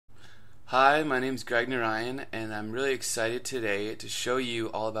Hi, my name is Greg Narayan, and I'm really excited today to show you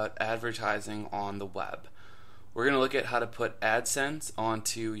all about advertising on the web. We're going to look at how to put Adsense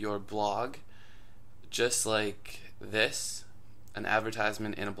onto your blog, just like this, an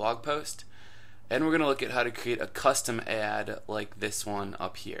advertisement in a blog post, and we're going to look at how to create a custom ad like this one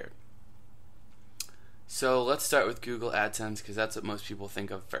up here. So let's start with Google Adsense because that's what most people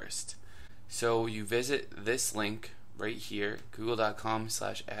think of first. So you visit this link right here,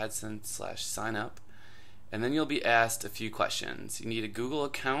 google.com/adsense/signup, and then you'll be asked a few questions. You need a Google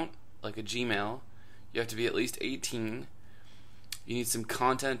account, like a Gmail. You have to be at least 18. You need some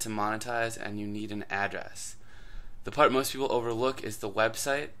content to monetize, and you need an address. The part most people overlook is the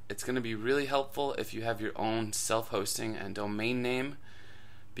website. It's going to be really helpful if you have your own self-hosting and domain name,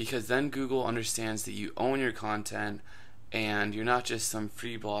 because then Google understands that you own your content and you're not just some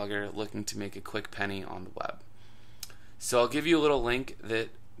free blogger looking to make a quick penny on the web. So I'll give you a little link that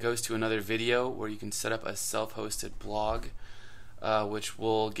goes to another video where you can set up a self-hosted blog, which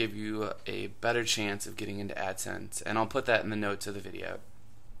will give you a better chance of getting into AdSense, and I'll put that in the notes of the video.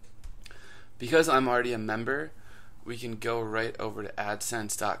 Because I'm already a member, we can go right over to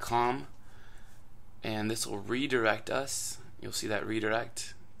adsense.com, and this will redirect us. You'll see that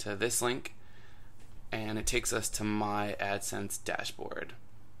redirect to this link, and it takes us to my AdSense dashboard.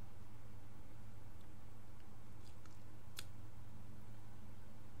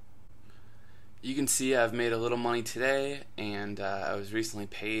 You can see I've made a little money today, and I was recently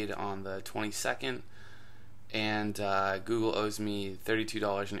paid on the 22nd, and Google owes me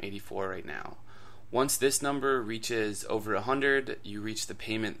 $32.84 right now. Once this number reaches over 100, you reach the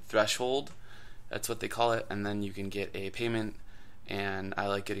payment threshold. That's what they call it, and then you can get a payment, and I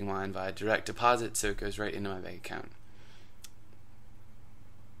like getting mine via direct deposit, so it goes right into my bank account.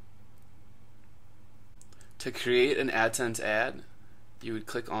 To create an AdSense ad, you would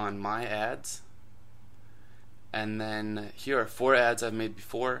click on My Ads, and then here are 4 ads I've made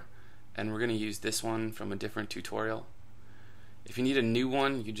before, and we're going to use this one from a different tutorial. If you need a new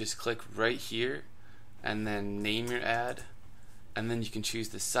one, you just click right here and then name your ad, and then you can choose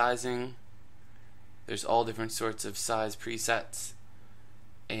the sizing. There's all different sorts of size presets,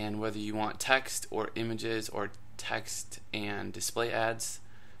 and whether you want text or images or text and display ads.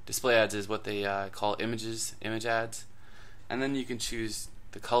 Display ads is what they call image ads, and then you can choose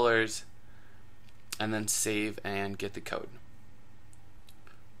the colors and then save and get the code.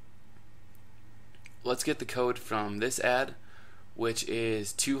 Let's get the code from this ad, which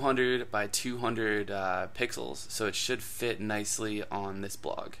is 200 by 200 pixels, so it should fit nicely on this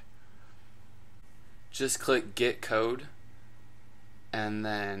blog. Just click Get Code, and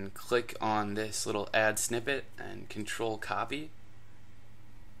then click on this little ad snippet and Control Copy,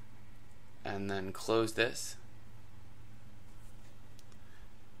 and then close this.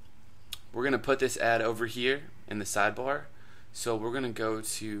 We're going to put this ad over here in the sidebar, so we're going to go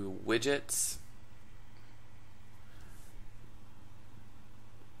to Widgets,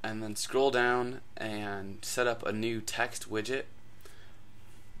 and then scroll down and set up a new text widget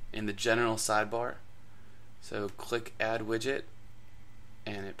in the general sidebar. So click Add Widget,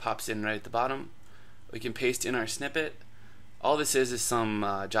 and it pops in right at the bottom. We can paste in our snippet. All this is some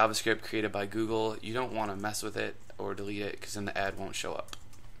JavaScript created by Google. You don't want to mess with it or delete it because then the ad won't show up.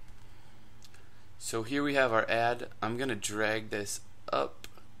 So here we have our ad. I'm going to drag this up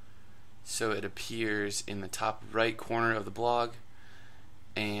so it appears in the top right corner of the blog,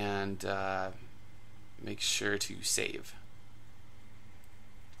 and make sure to save.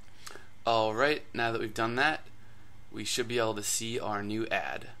 Alright, now that we've done that, we should be able to see our new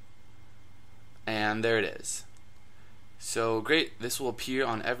ad. And there it is. So great, this will appear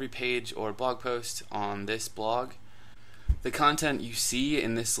on every page or blog post on this blog. The content you see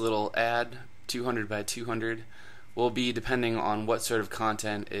in this little ad, 200 by 200, will be depending on what sort of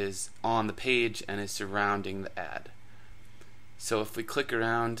content is on the page and is surrounding the ad. So if we click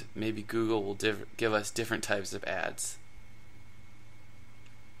around, maybe Google will give us different types of ads.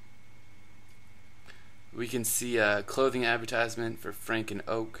 We can see a clothing advertisement for Frank and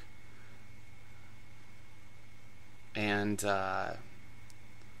Oak, and a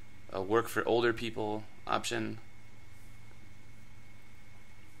work for older people option.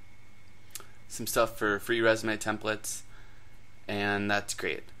 Some stuff for free resume templates, and that's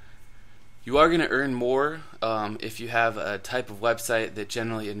great. You are going to earn more if you have a type of website that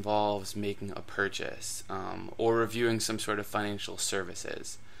generally involves making a purchase or reviewing some sort of financial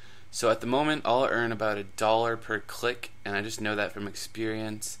services. So at the moment, I'll earn about $1 per click, and I just know that from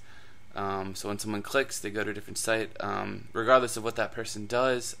experience. So when someone clicks, they go to a different site. Regardless of what that person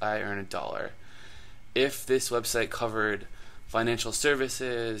does, I earn $1. If this website covered financial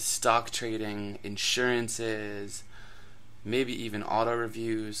services, stock trading, insurances, maybe even auto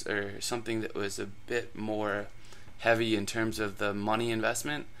reviews, or something that was a bit more heavy in terms of the money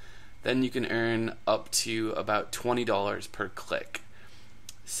investment, then you can earn up to about $20 per click.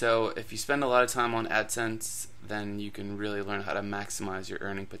 So if you spend a lot of time on AdSense, then you can really learn how to maximize your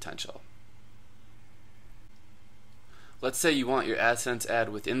earning potential. Let's say you want your AdSense ad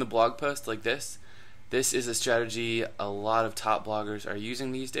within the blog post like this. This is a strategy a lot of top bloggers are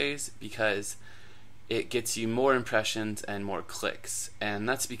using these days because it gets you more impressions and more clicks. And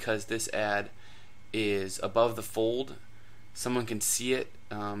that's because this ad is above the fold. Someone can see it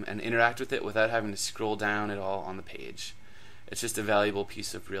and interact with it without having to scroll down at all on the page. It's just a valuable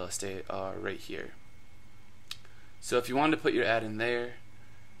piece of real estate right here. So if you wanted to put your ad in there,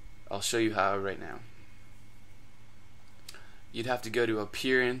 I'll show you how right now. You'd have to go to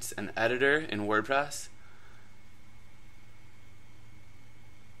Appearance and Editor in WordPress.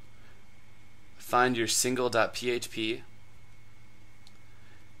 Find your single.php.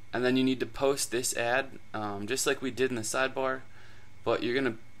 And then you need to post this ad just like we did in the sidebar, but you're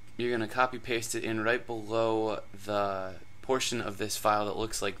gonna copy paste it in right below the portion of this file that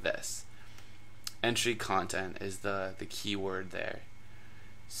looks like this. Entry content is the keyword there.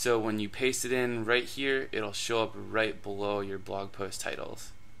 So when you paste it in right here, it'll show up right below your blog post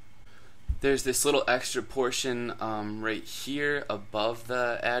titles. There's this little extra portion right here above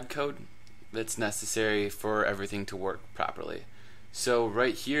the ad code that's necessary for everything to work properly. So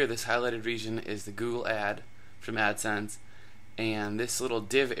right here, this highlighted region is the Google ad from AdSense, and this little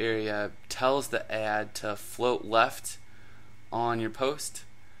div area tells the ad to float left on your post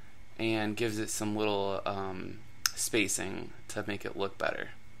and gives it some little spacing to make it look better.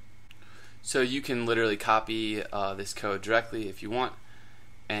 So you can literally copy this code directly if you want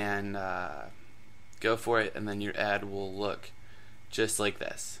and go for it, and then your ad will look just like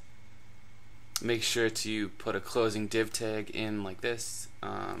this. Make sure to put a closing div tag in like this,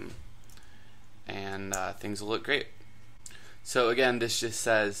 and things will look great. So again, this just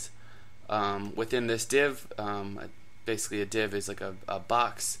says within this div, basically a div is like a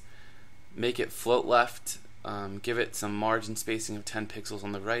box, make it float left, give it some margin spacing of 10 pixels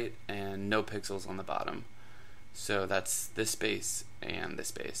on the right and no pixels on the bottom. So that's this space, and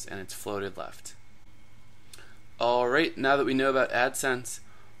it's floated left. Alright, now that we know about AdSense,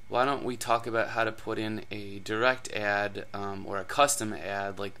 why don't we talk about how to put in a direct ad or a custom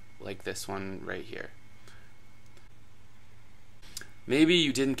ad like this one right here. Maybe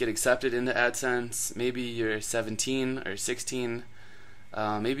you didn't get accepted into AdSense, maybe you're 17 or 16,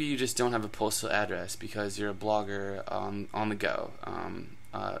 maybe you just don't have a postal address because you're a blogger on the go,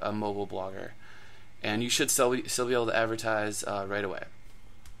 a mobile blogger, and you should still be able to advertise right away.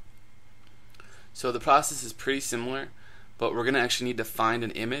 So the process is pretty similar, but we're going to actually need to find an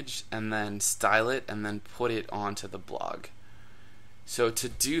image and then style it and then put it onto the blog. So to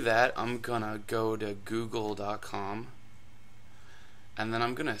do that, I'm going to go to google.com, and then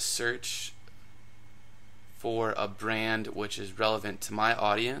I'm going to search for a brand which is relevant to my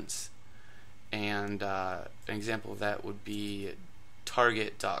audience, and an example of that would be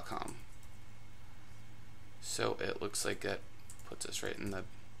target.com. So it looks like it puts us right in the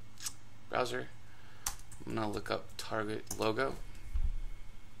browser. I'm going to look up Target logo.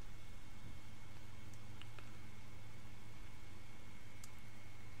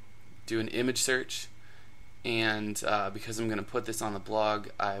 Do an image search, and because I'm going to put this on the blog,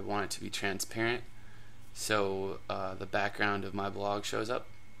 I want it to be transparent, so the background of my blog shows up.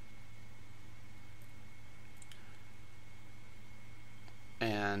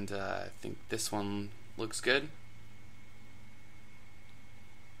 And I think this one looks good.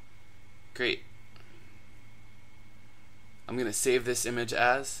 Great. I'm going to save this image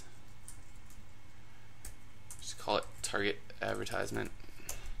as, just call it target advertisement.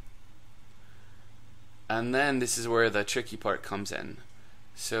 And then this is where the tricky part comes in.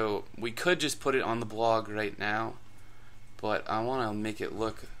 So we could just put it on the blog right now, but I want to make it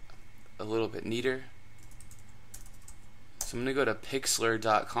look a little bit neater. So I'm going to go to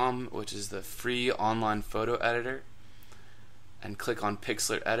pixlr.com, which is the free online photo editor, and click on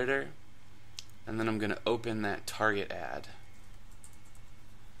Pixlr Editor, and then I'm going to open that target ad.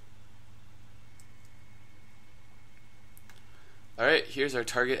 Alright, here's our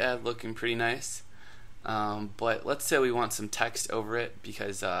target ad looking pretty nice, but let's say we want some text over it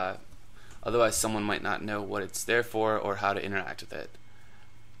because otherwise someone might not know what it's there for or how to interact with it.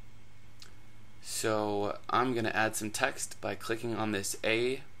 So I'm going to add some text by clicking on this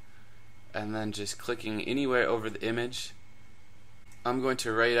A and then just clicking anywhere over the image. I'm going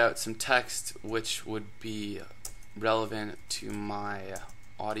to write out some text which would be relevant to my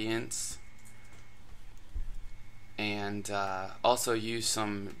audience, and also use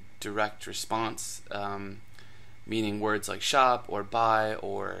some direct response, meaning words like shop or buy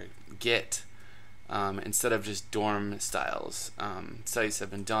or get, instead of just dorm styles. Studies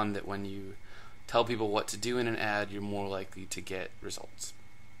have been done that when you tell people what to do in an ad, you're more likely to get results.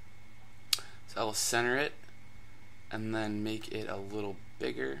 So I will center it and then make it a little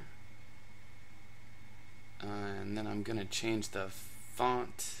bigger, and then I'm going to change the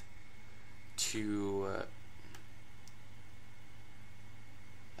font to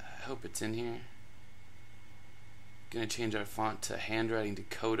I hope it's in here. Going to change our font to handwriting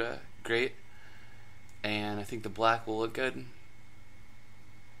Dakota. Great. And I think the black will look good.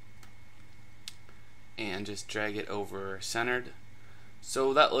 And just drag it over centered.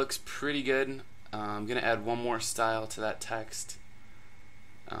 So that looks pretty good. I'm going to add one more style to that text.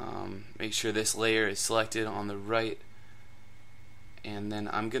 Make sure this layer is selected on the right. And then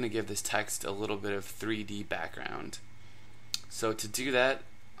I'm going to give this text a little bit of 3D background. So to do that,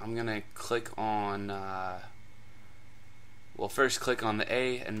 I'm going to click on, well, first click on the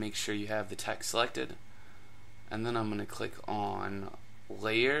A and make sure you have the text selected. And then I'm going to click on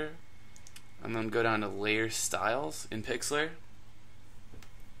Layer, and then go down to Layer Styles in Pixlr.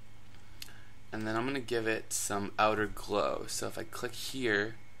 And then I'm going to give it some outer glow. So if I click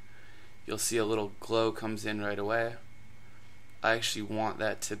here, you'll see a little glow comes in right away. I actually want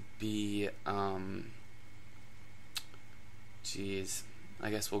that to be, I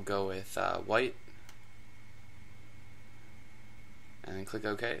guess we'll go with white. And then click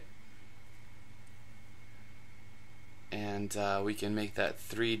OK. And we can make that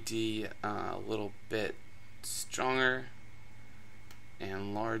 3D a little bit stronger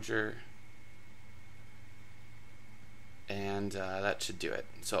and larger. And that should do it.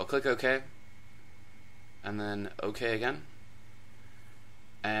 So I'll click OK. And then OK again.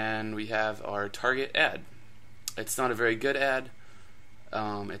 And we have our target ad. It's not a very good ad.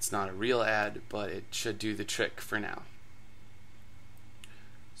 It's not a real ad, but it should do the trick for now.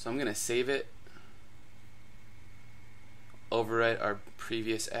 So I'm going to save it. Overwrite our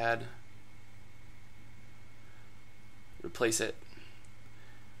previous ad. Replace it.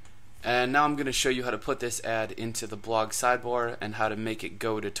 And now I'm going to show you how to put this ad into the blog sidebar and how to make it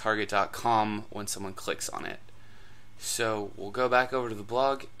go to target.com when someone clicks on it. So we'll go back over to the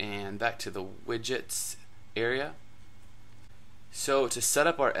blog and back to the widgets area. So to set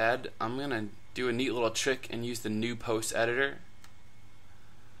up our ad, I'm going to do a neat little trick and use the new post editor.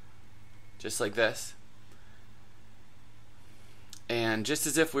 Just like this. And just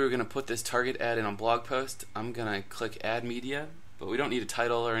as if we were going to put this target ad in a blog post, I'm going to click Add Media, but we don't need a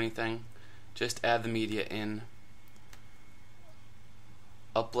title or anything. Just add the media in.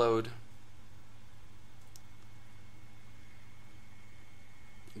 Upload.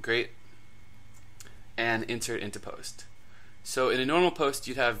 Great. And insert into post. So in a normal post,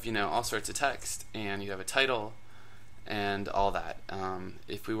 you'd have, all sorts of text, and you'd have a title and all that.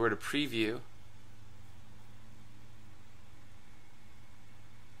 If we were to preview,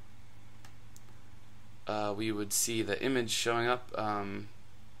 we would see the image showing up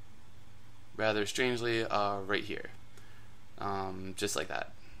rather strangely right here, just like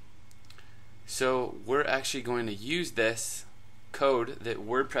that. So we're actually going to use this code that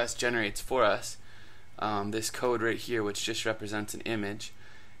WordPress generates for us, this code right here, which just represents an image,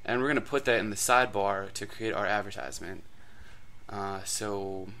 and we're going to put that in the sidebar to create our advertisement.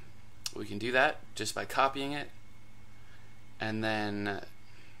 So we can do that just by copying it and then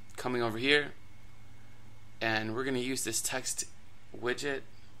coming over here, and we're going to use this text widget,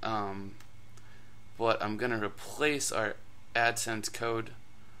 but I'm going to replace our Adsense code.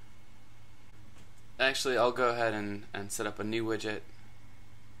 Actually, I'll go ahead and set up a new widget.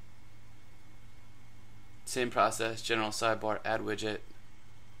 Same process, general sidebar, add widget.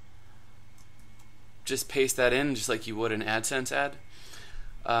 Just paste that in just like you would an Adsense ad.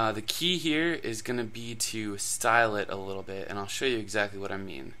 The key here is going to be to style it a little bit, and I'll show you exactly what I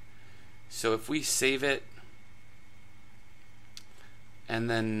mean. So if we save it and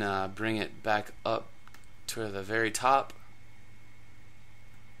then bring it back up to the very top,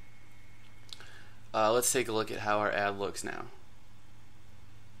 let's take a look at how our ad looks now.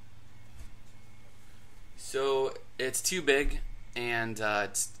 So it's too big, and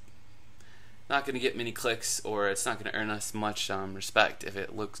it's not going to get many clicks, or it's not going to earn us much respect if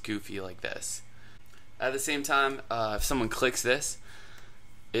it looks goofy like this. At the same time, if someone clicks this,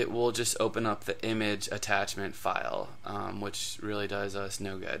 it will just open up the image attachment file, which really does us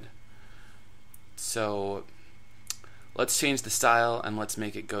no good. So let's change the style and let's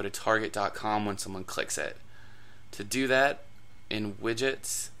make it go to target.com when someone clicks it. To do that, in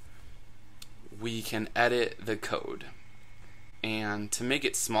widgets, we can edit the code. And to make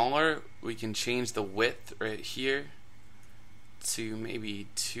it smaller, we can change the width right here to maybe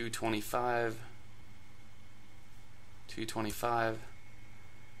 225.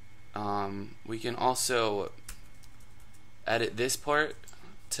 We can also edit this part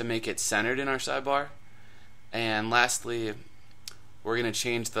to make it centered in our sidebar. And lastly, we're going to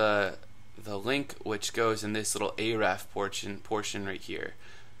change the link, which goes in this little aref portion right here.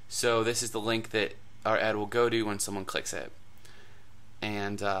 So this is the link that our ad will go to when someone clicks it.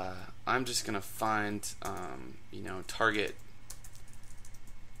 And I'm just going to find Target.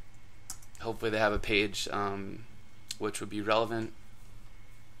 Hopefully they have a page which would be relevant.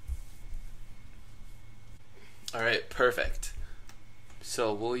 Alright, perfect.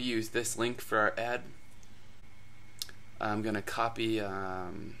 So we'll use this link for our ad. I'm going to copy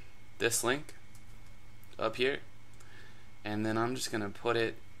this link up here, and then I'm just going to put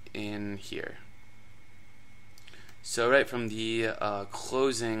it in here. So right from the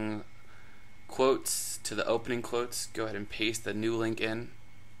closing quotes to the opening quotes, go ahead and paste the new link in,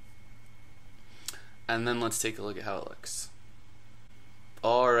 and then let's take a look at how it looks.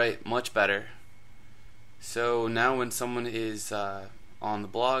 Alright, much better. So now when someone is on the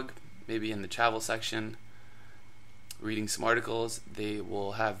blog, maybe in the travel section, reading some articles, they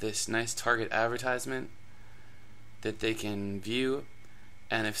will have this nice target advertisement that they can view,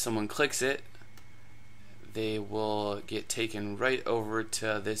 and if someone clicks it, they will get taken right over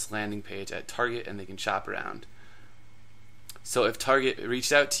to this landing page at Target, and they can shop around. So if Target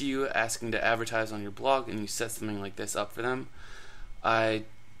reached out to you asking to advertise on your blog and you set something like this up for them, I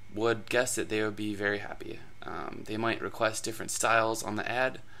would guess that they would be very happy. They might request different styles on the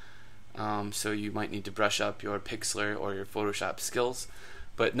ad, so you might need to brush up your Pixlr or your Photoshop skills,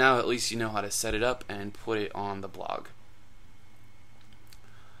 but now at least you know how to set it up and put it on the blog.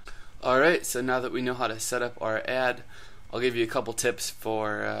 Alright, so now that we know how to set up our ad, I'll give you a couple tips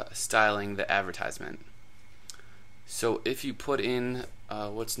for styling the advertisement. So if you put in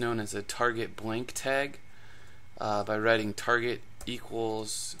what's known as a target blank tag by writing target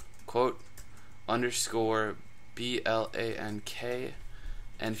equals quote underscore blank,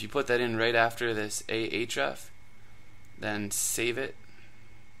 and if you put that in right after this ahref, then save it.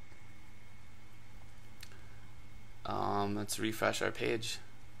 Let's refresh our page.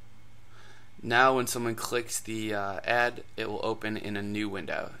 Now when someone clicks the ad, it will open in a new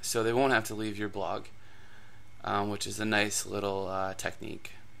window, so they won't have to leave your blog, which is a nice little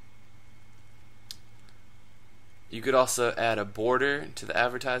technique. You could also add a border to the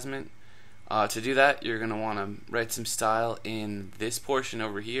advertisement. To do that, you're going to want to write some style in this portion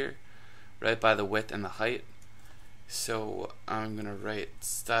over here, right by the width and the height. So I'm going to write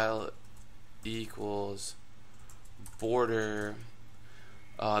style equals border.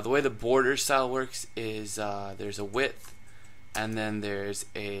 The way the border style works is there's a width, and then there's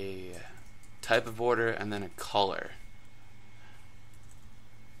a type of border, and then a color.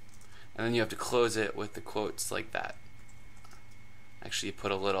 And then you have to close it with the quotes like that. Actually, you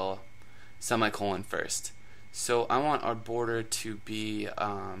put a little semicolon first. So I want our border to be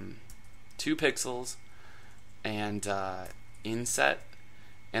 2 pixels and inset,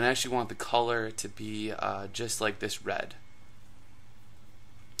 and I actually want the color to be just like this red.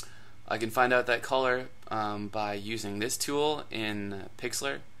 I can find out that color by using this tool in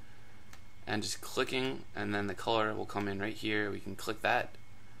Pixlr and just clicking, and then the color will come in right here. We can click that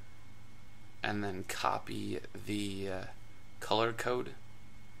and then copy the color code,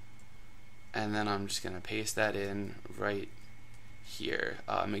 and then I'm just going to paste that in right here.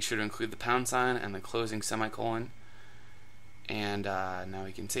 Make sure to include the pound sign and the closing semicolon, and now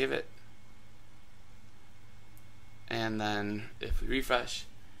we can save it. And then if we refresh,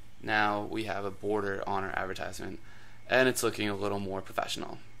 now we have a border on our advertisement, and it's looking a little more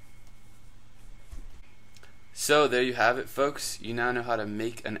professional. So there you have it, folks. You now know how to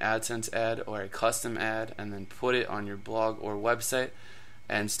make an AdSense ad or a custom ad and then put it on your blog or website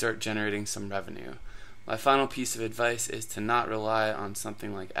and start generating some revenue. My final piece of advice is to not rely on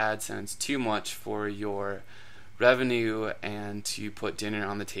something like AdSense too much for your revenue and to put dinner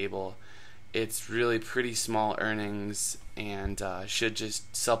on the table. It's really pretty small earnings and should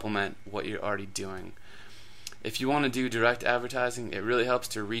just supplement what you're already doing. If you want to do direct advertising, it really helps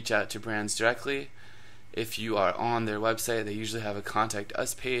to reach out to brands directly. If you are on their website, they usually have a contact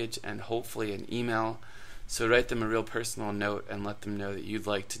us page and hopefully an email. So write them a real personal note and let them know that you'd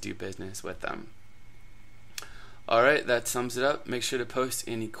like to do business with them. Alright, that sums it up. Make sure to post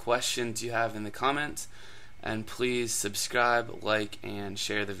any questions you have in the comments, and please subscribe, like, and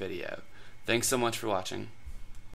share the video. Thanks so much for watching.